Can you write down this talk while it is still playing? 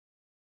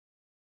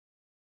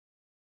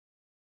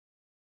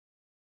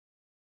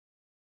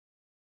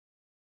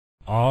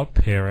All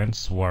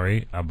parents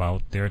worry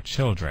about their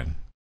children.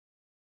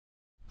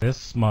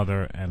 This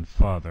mother and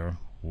father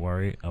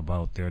worry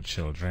about their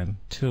children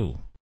too.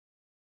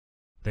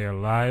 Their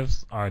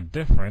lives are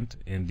different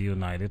in the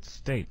United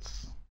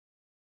States.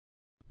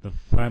 The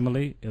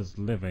family is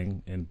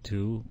living in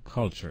two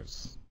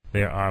cultures.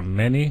 There are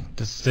many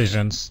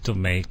decisions to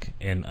make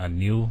in a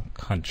new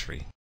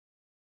country.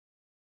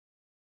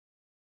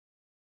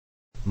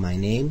 My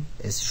name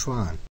is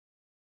Schwan.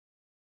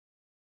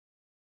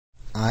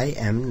 I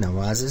am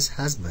Nawaz's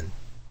husband.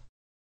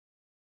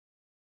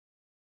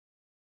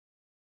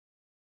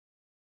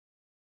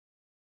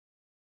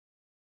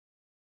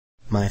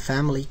 My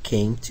family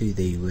came to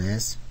the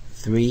U.S.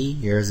 3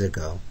 years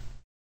ago.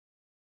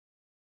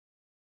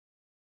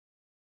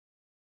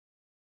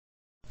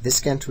 This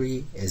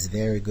country is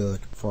very good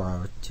for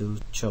our 2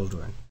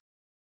 children.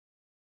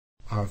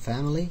 Our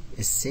family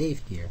is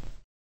safe here.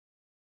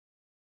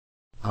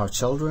 Our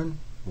children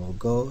will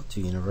go to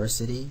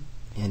university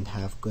and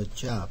have good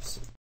jobs.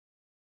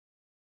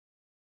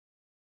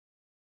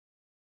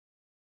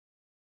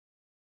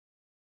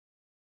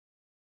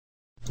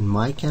 In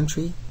my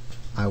country,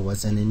 I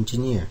was an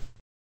engineer.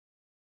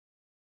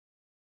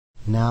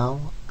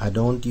 Now, I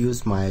don't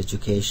use my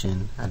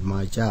education at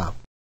my job.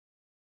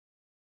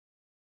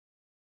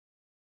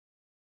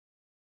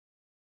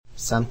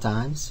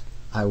 Sometimes,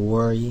 I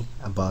worry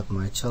about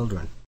my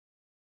children.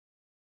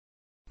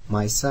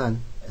 My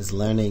son is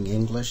learning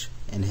English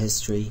and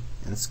history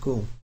in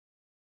school.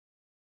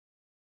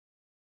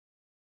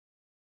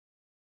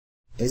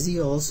 Is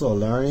he also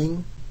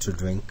learning to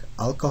drink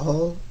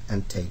alcohol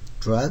and take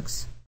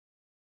drugs?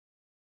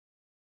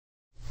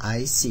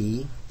 I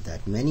see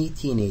that many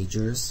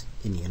teenagers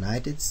in the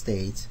United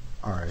States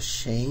are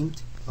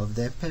ashamed of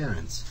their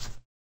parents.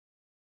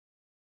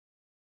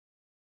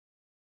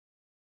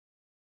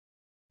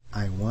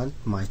 I want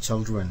my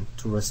children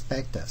to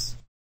respect us.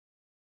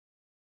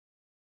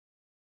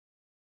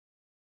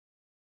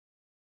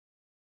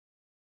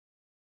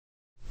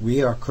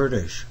 We are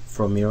Kurdish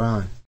from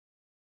Iran.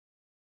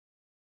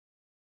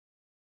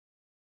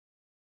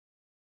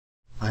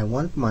 I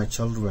want my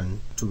children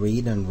to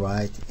read and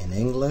write in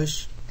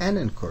English and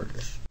in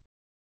Kurdish.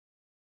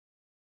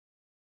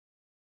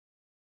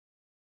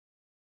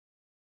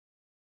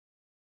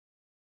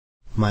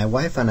 My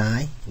wife and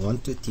I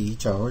want to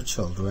teach our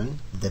children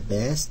the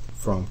best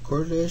from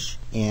Kurdish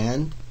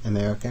and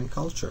American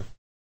culture.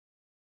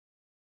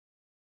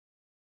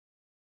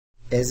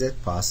 Is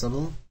it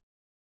possible?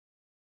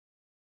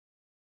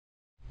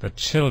 The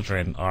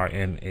children are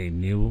in a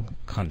new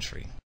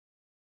country.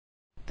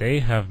 They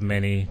have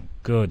many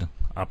good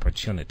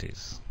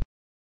opportunities.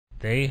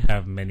 They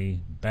have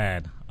many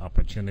bad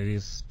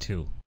opportunities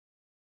too.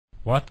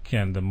 What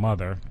can the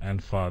mother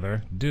and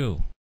father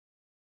do?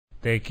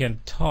 They can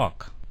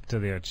talk to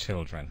their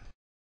children.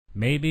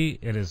 Maybe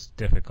it is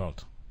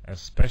difficult,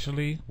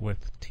 especially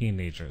with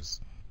teenagers,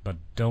 but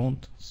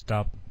don't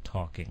stop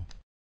talking.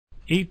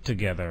 Eat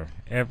together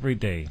every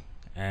day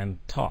and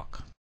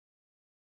talk.